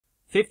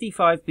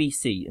55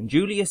 BC, and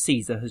Julius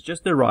Caesar has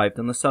just arrived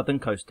on the southern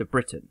coast of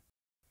Britain.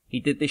 He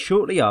did this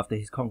shortly after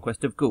his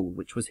conquest of Gaul,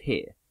 which was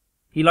here.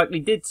 He likely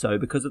did so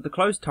because of the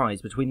close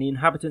ties between the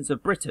inhabitants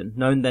of Britain,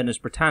 known then as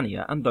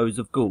Britannia, and those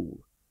of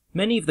Gaul.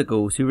 Many of the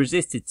Gauls who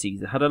resisted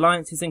Caesar had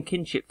alliances and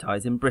kinship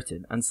ties in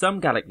Britain, and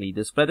some Gallic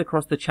leaders fled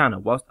across the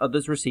Channel whilst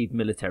others received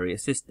military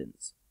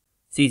assistance.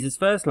 Caesar's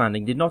first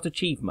landing did not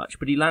achieve much,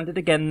 but he landed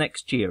again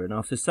next year, and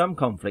after some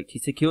conflict he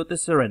secured the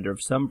surrender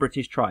of some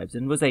British tribes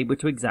and was able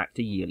to exact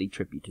a yearly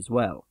tribute as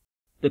well.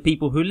 The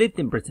people who lived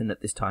in Britain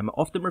at this time are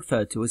often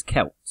referred to as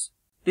Celts.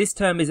 This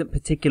term isn't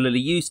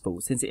particularly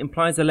useful since it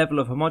implies a level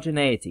of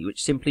homogeneity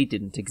which simply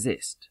didn't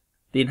exist.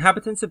 The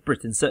inhabitants of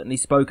Britain certainly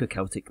spoke a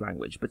Celtic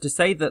language, but to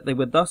say that they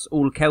were thus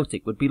all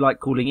Celtic would be like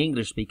calling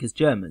English speakers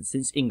Germans,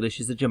 since English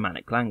is a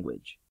Germanic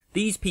language.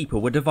 These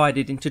people were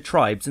divided into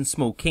tribes and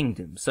small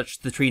kingdoms, such as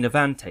the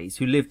Trinovantes,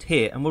 who lived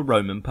here and were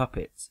Roman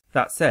puppets.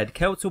 That said,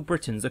 Celts or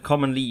Britons are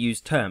commonly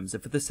used terms,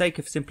 and for the sake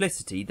of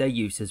simplicity their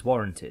use is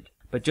warranted.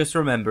 But just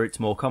remember it's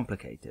more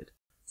complicated.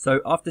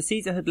 So, after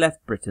Caesar had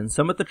left Britain,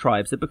 some of the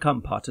tribes had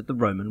become part of the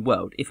Roman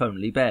world, if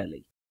only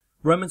barely.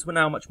 Romans were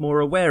now much more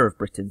aware of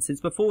Britain,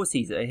 since before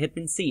Caesar it had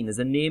been seen as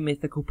a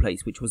near-mythical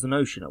place which was an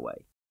ocean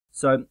away.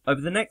 So,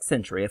 over the next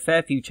century a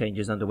fair few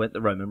changes underwent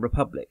the Roman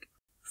Republic.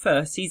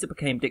 First, Caesar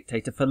became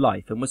dictator for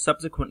life and was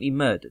subsequently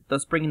murdered,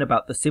 thus bringing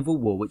about the civil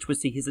war which would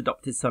see his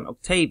adopted son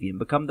Octavian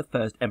become the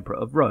first emperor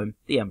of Rome,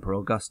 the Emperor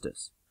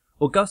Augustus.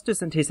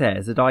 Augustus and his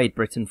heirs had eyed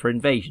Britain for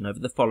invasion over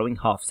the following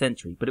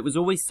half-century, but it was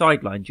always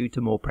sidelined due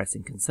to more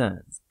pressing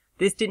concerns.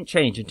 This didn't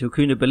change until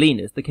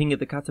Cunobelinus, the king of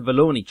the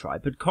Cativaloni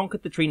tribe, had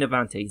conquered the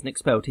Trinovantes and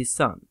expelled his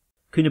son.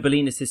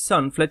 Cunobelinus'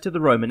 son fled to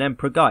the Roman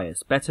Emperor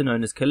Gaius, better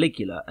known as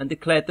Caligula, and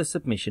declared the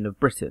submission of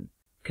Britain.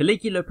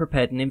 Caligula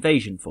prepared an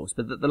invasion force,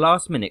 but at the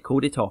last minute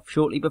called it off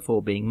shortly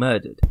before being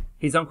murdered.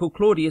 His uncle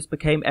Claudius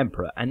became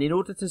emperor, and in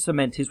order to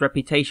cement his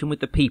reputation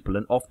with the people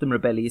and often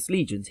rebellious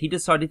legions, he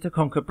decided to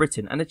conquer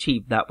Britain and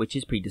achieve that which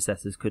his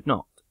predecessors could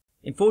not.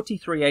 In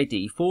 43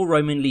 AD, 4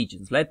 Roman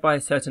legions, led by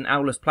a certain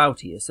Aulus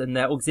Plautius and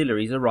their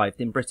auxiliaries,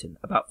 arrived in Britain,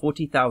 about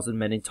 40,000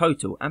 men in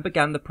total, and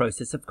began the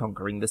process of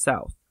conquering the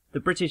south. The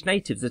British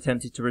natives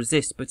attempted to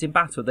resist, but in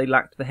battle they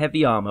lacked the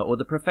heavy armour or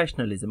the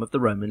professionalism of the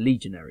Roman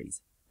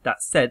legionaries.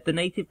 That said, the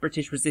native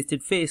British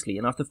resisted fiercely,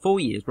 and after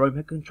 4 years Rome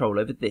had control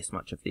over this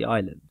much of the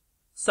island.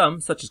 Some,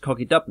 such as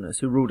Cogidubnus,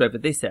 who ruled over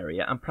this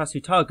area, and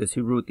Prasutagus,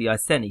 who ruled the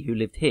Iceni, who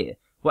lived here,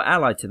 were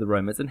allied to the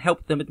Romans and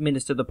helped them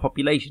administer the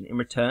population in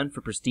return for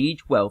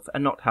prestige, wealth,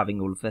 and not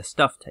having all of their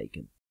stuff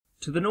taken.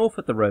 To the north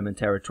of the Roman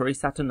territory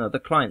sat another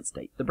client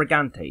state, the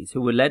Brigantes,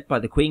 who were led by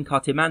the Queen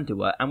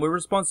Cartimandua and were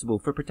responsible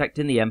for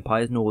protecting the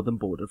empire's northern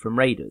border from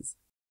raiders.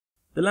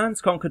 The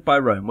lands conquered by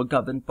Rome were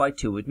governed by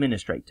 2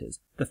 administrators.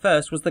 The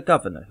first was the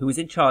governor, who was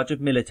in charge of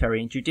military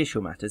and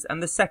judicial matters,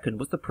 and the second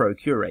was the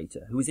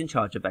procurator, who was in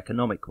charge of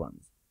economic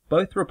ones.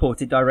 Both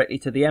reported directly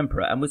to the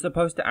emperor and were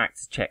supposed to act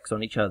as checks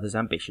on each other's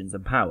ambitions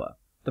and power.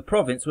 The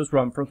province was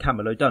run from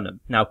Camulodunum,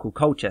 now called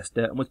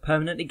Colchester, and was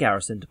permanently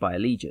garrisoned by a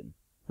legion.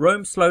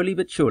 Rome slowly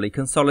but surely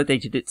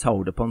consolidated its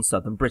hold upon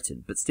southern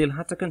Britain, but still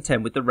had to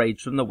contend with the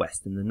raids from the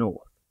west and the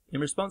north. In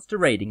response to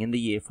raiding in the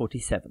year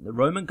 47, the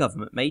Roman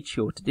government made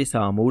sure to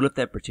disarm all of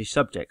their British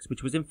subjects,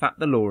 which was in fact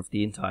the law of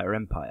the entire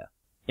empire.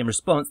 In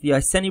response, the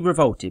Iceni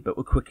revolted but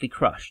were quickly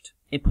crushed.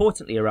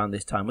 Importantly around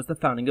this time was the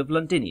founding of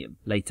Londinium,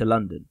 later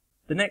London.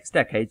 The next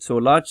decade saw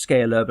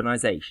large-scale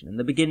urbanisation and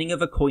the beginning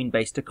of a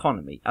coin-based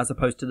economy, as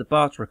opposed to the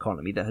barter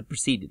economy that had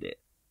preceded it.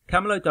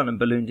 Camulodunum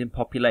ballooned in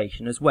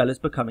population as well as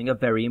becoming a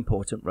very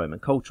important Roman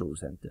cultural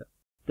centre.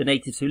 The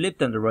natives who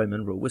lived under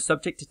Roman rule were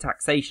subject to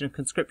taxation and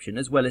conscription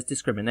as well as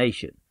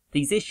discrimination.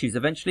 These issues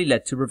eventually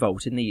led to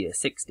revolt in the year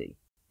 60.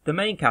 The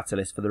main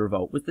catalyst for the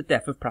revolt was the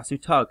death of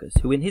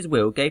Prasutagus, who in his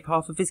will gave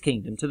half of his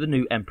kingdom to the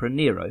new Emperor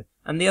Nero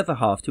and the other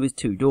half to his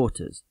 2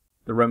 daughters.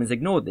 The Romans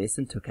ignored this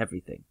and took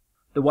everything.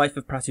 The wife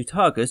of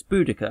Prasutagus,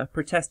 Boudicca,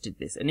 protested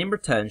this, and in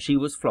return she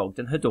was flogged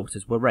and her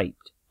daughters were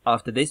raped.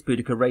 After this,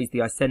 Boudicca raised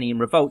the Iceni in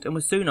revolt and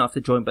was soon after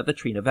joined by the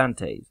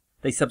Trinovantes.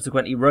 They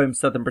subsequently roamed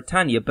southern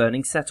Britannia,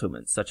 burning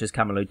settlements such as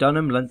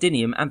Camulodunum,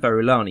 Londinium and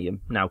Verulamium,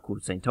 now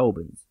called St.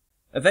 Albans.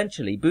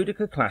 Eventually,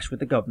 Boudicca clashed with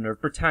the governor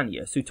of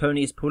Britannia,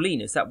 Suetonius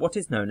Paulinus, at what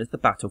is known as the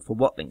Battle for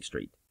Watling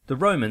Street. The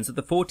Romans of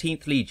the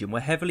 14th Legion were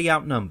heavily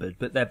outnumbered,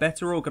 but their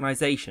better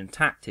organisation,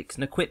 tactics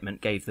and equipment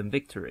gave them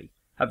victory.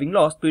 Having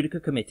lost,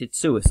 Boudicca committed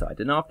suicide,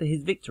 and after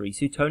his victory,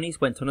 Suetonius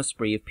went on a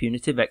spree of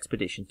punitive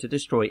expeditions to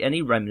destroy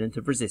any remnant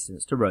of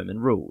resistance to Roman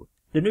rule.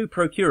 The new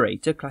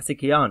procurator,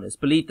 Classicianus,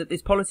 believed that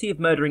this policy of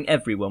murdering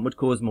everyone would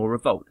cause more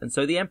revolt, and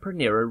so the Emperor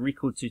Nero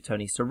recalled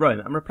Suetonius to Rome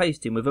and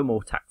replaced him with a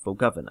more tactful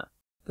governor.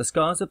 The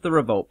scars of the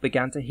revolt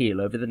began to heal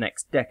over the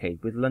next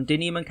decade, with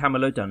Londinium and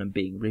Camulodunum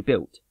being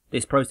rebuilt.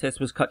 This process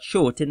was cut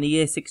short in the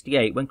year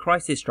 68 when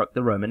crisis struck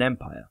the Roman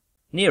Empire.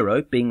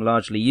 Nero, being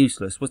largely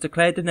useless, was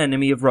declared an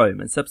enemy of Rome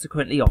and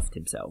subsequently offed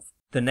himself.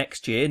 The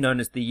next year, known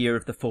as the Year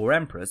of the 4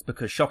 Emperors,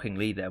 because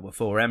shockingly there were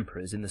 4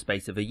 emperors in the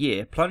space of a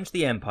year, plunged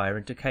the empire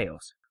into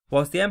chaos.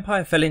 Whilst the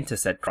empire fell into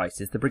said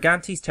crisis, the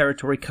Brigantes'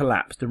 territory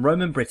collapsed and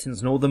Roman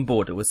Britain's northern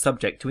border was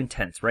subject to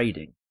intense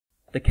raiding.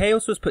 The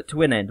chaos was put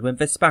to an end when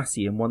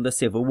Vespasian won the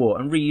civil war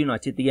and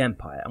reunited the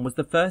empire and was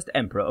the first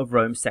emperor of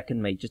Rome's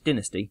second major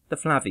dynasty, the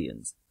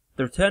Flavians.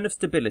 The return of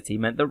stability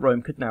meant that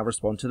Rome could now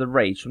respond to the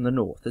rage from the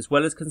north as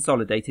well as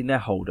consolidating their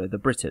hold over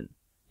Britain.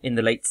 In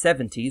the late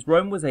 70s,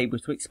 Rome was able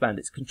to expand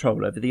its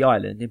control over the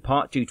island, in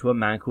part due to a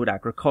man called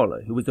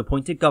Agricola, who was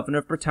appointed governor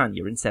of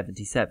Britannia in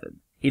 77.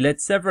 He led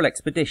several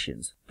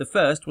expeditions. The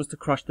first was to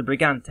crush the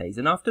Brigantes,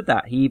 and after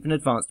that he even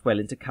advanced well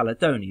into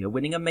Caledonia,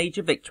 winning a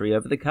major victory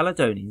over the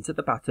Caledonians at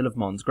the Battle of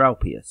Mons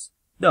Graupius.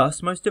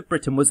 Thus, most of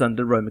Britain was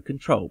under Roman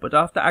control, but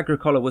after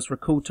Agricola was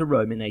recalled to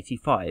Rome in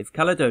 85,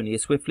 Caledonia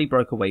swiftly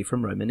broke away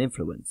from Roman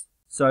influence.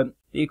 So,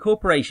 the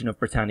incorporation of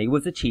Britannia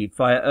was achieved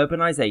via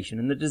urbanisation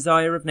and the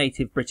desire of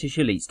native British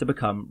elites to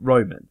become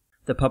Roman.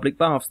 The public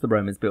baths the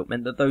Romans built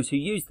meant that those who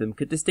used them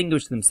could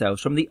distinguish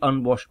themselves from the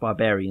unwashed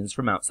barbarians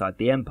from outside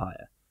the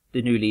empire.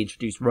 The newly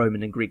introduced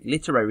Roman and Greek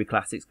literary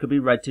classics could be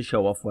read to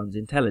show off one's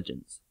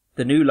intelligence.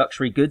 The new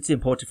luxury goods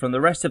imported from the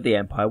rest of the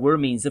empire were a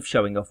means of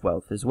showing off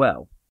wealth as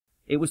well.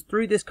 It was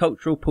through this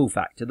cultural pull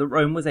factor that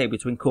Rome was able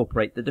to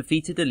incorporate the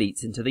defeated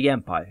elites into the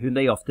empire, whom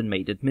they often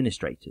made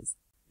administrators.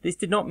 This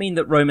did not mean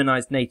that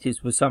Romanized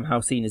natives were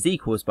somehow seen as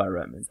equals by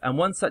Romans, and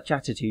one such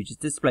attitude is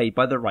displayed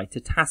by the writer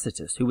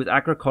Tacitus, who was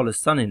Agricola's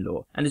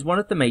son-in-law and is one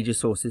of the major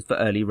sources for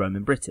early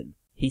Roman Britain.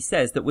 He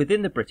says that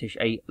within the British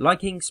a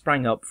liking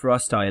sprang up for our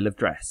style of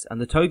dress, and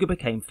the toga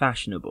became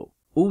fashionable.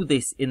 All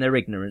this, in their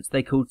ignorance,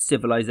 they called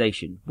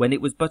civilization, when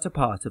it was but a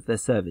part of their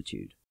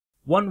servitude.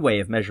 One way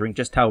of measuring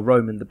just how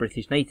Roman the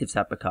British natives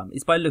had become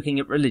is by looking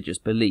at religious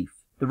belief.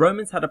 The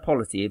Romans had a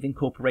policy of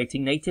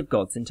incorporating native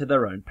gods into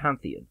their own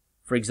pantheon.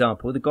 For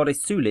example, the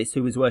goddess Sulis,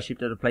 who was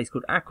worshipped at a place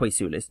called Aquae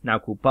Sulis, now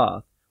called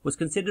Bath, was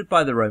considered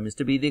by the Romans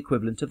to be the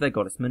equivalent of their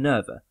goddess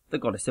Minerva, the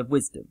goddess of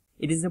wisdom.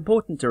 It is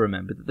important to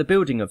remember that the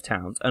building of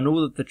towns and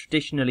all of the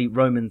traditionally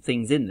Roman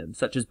things in them,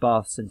 such as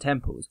baths and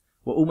temples,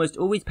 were almost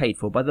always paid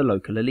for by the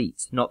local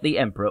elites, not the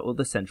emperor or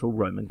the central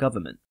Roman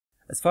government.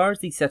 As far as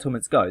these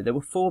settlements go, there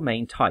were four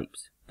main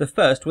types. The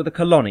first were the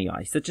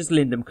coloniae, such as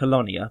Lindum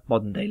Colonia,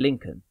 modern-day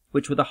Lincoln,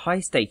 which were the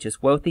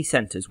high-status, wealthy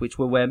centres which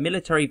were where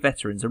military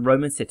veterans and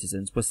Roman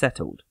citizens were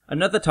settled.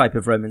 Another type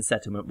of Roman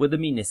settlement were the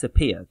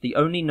municipia, the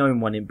only known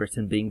one in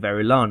Britain being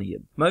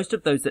Verulamium. Most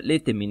of those that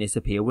lived in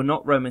municipia were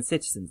not Roman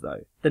citizens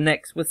though. The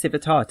next were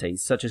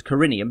civitates, such as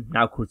Corinium,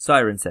 now called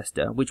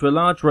Cirencester, which were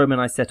large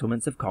Romanised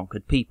settlements of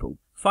conquered people.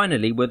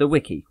 Finally were the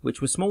Vici,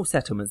 which were small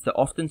settlements that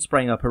often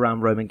sprang up around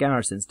Roman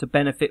garrisons to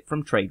benefit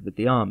from trade with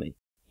the army.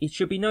 It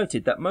should be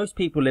noted that most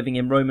people living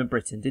in Roman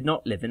Britain did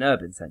not live in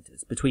urban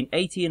centres. Between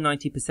 80 and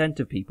 90%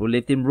 of people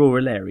lived in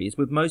rural areas,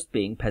 with most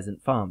being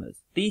peasant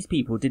farmers. These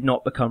people did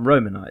not become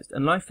Romanised,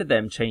 and life for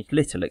them changed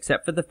little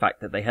except for the fact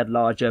that they had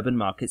large urban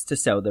markets to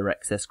sell their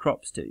excess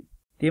crops to.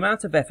 The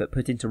amount of effort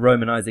put into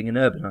Romanising and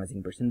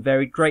urbanising Britain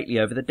varied greatly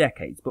over the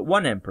decades, but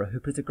one emperor who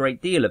put a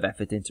great deal of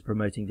effort into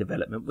promoting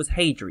development was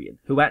Hadrian,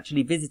 who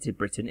actually visited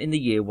Britain in the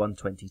year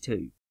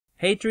 122.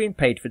 Hadrian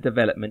paid for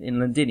development in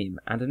Londinium,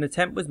 and an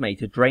attempt was made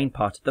to drain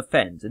part of the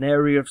Fens, an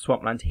area of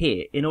swampland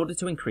here, in order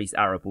to increase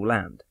arable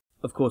land.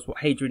 Of course, what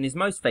Hadrian is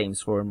most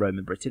famous for in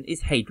Roman Britain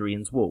is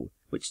Hadrian's Wall,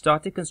 which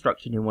started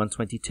construction in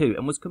 122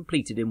 and was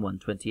completed in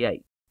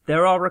 128.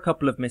 There are a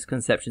couple of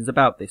misconceptions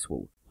about this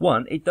wall.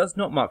 One, it does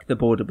not mark the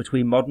border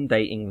between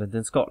modern-day England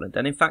and Scotland,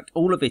 and in fact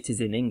all of it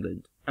is in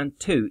England. And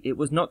two, it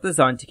was not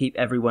designed to keep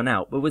everyone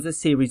out, but was a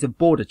series of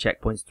border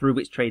checkpoints through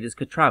which traders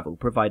could travel,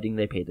 providing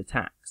they paid a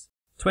tax.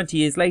 20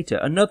 years later,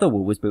 another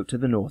wall was built to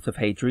the north of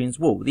Hadrian's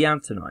Wall, the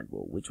Antonine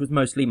Wall, which was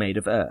mostly made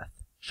of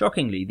earth.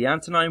 Shockingly, the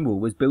Antonine Wall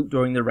was built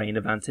during the reign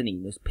of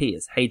Antoninus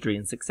Pius,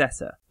 Hadrian's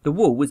successor. The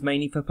wall was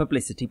mainly for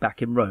publicity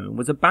back in Rome and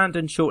was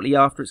abandoned shortly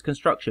after its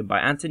construction by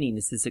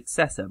Antoninus'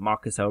 successor,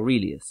 Marcus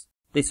Aurelius.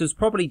 This was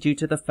probably due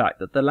to the fact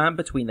that the land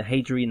between the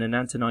Hadrian and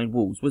Antonine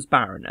walls was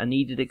barren and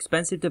needed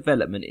expensive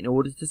development in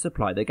order to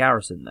supply the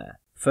garrison there.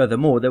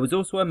 Furthermore, there was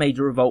also a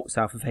major revolt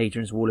south of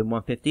Hadrian's Wall in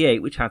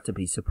 158 which had to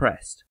be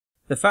suppressed.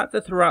 The fact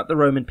that throughout the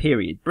Roman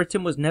period,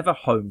 Britain was never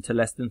home to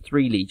less than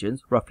 3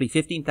 legions, roughly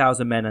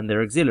 15,000 men and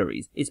their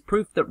auxiliaries, is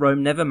proof that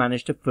Rome never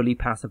managed to fully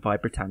pacify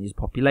Britannia's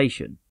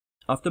population.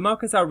 After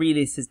Marcus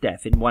Aurelius'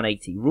 death in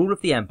 180, rule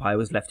of the empire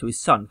was left to his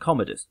son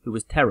Commodus, who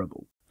was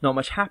terrible. Not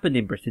much happened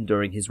in Britain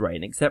during his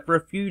reign except for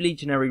a few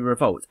legionary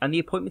revolts and the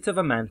appointment of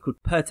a man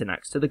called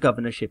Pertinax to the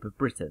governorship of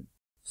Britain.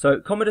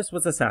 So Commodus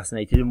was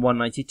assassinated in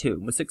 192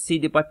 and was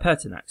succeeded by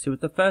Pertinax, who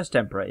was the first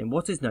emperor in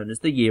what is known as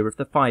the Year of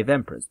the 5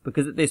 Emperors,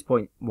 because at this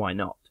point, why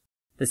not?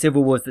 The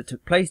civil wars that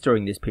took place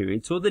during this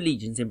period saw the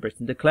legions in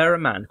Britain declare a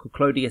man called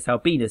Clodius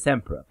Albinus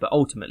emperor, but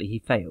ultimately he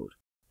failed.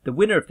 The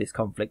winner of this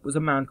conflict was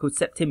a man called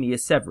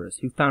Septimius Severus,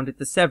 who founded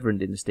the Severan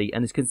dynasty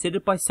and is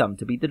considered by some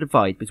to be the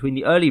divide between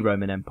the early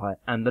Roman Empire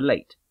and the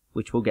late,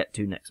 which we'll get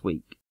to next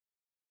week.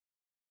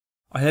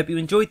 I hope you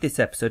enjoyed this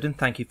episode and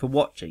thank you for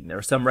watching. There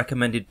are some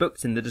recommended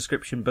books in the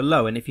description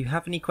below, and if you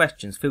have any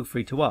questions feel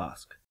free to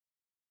ask.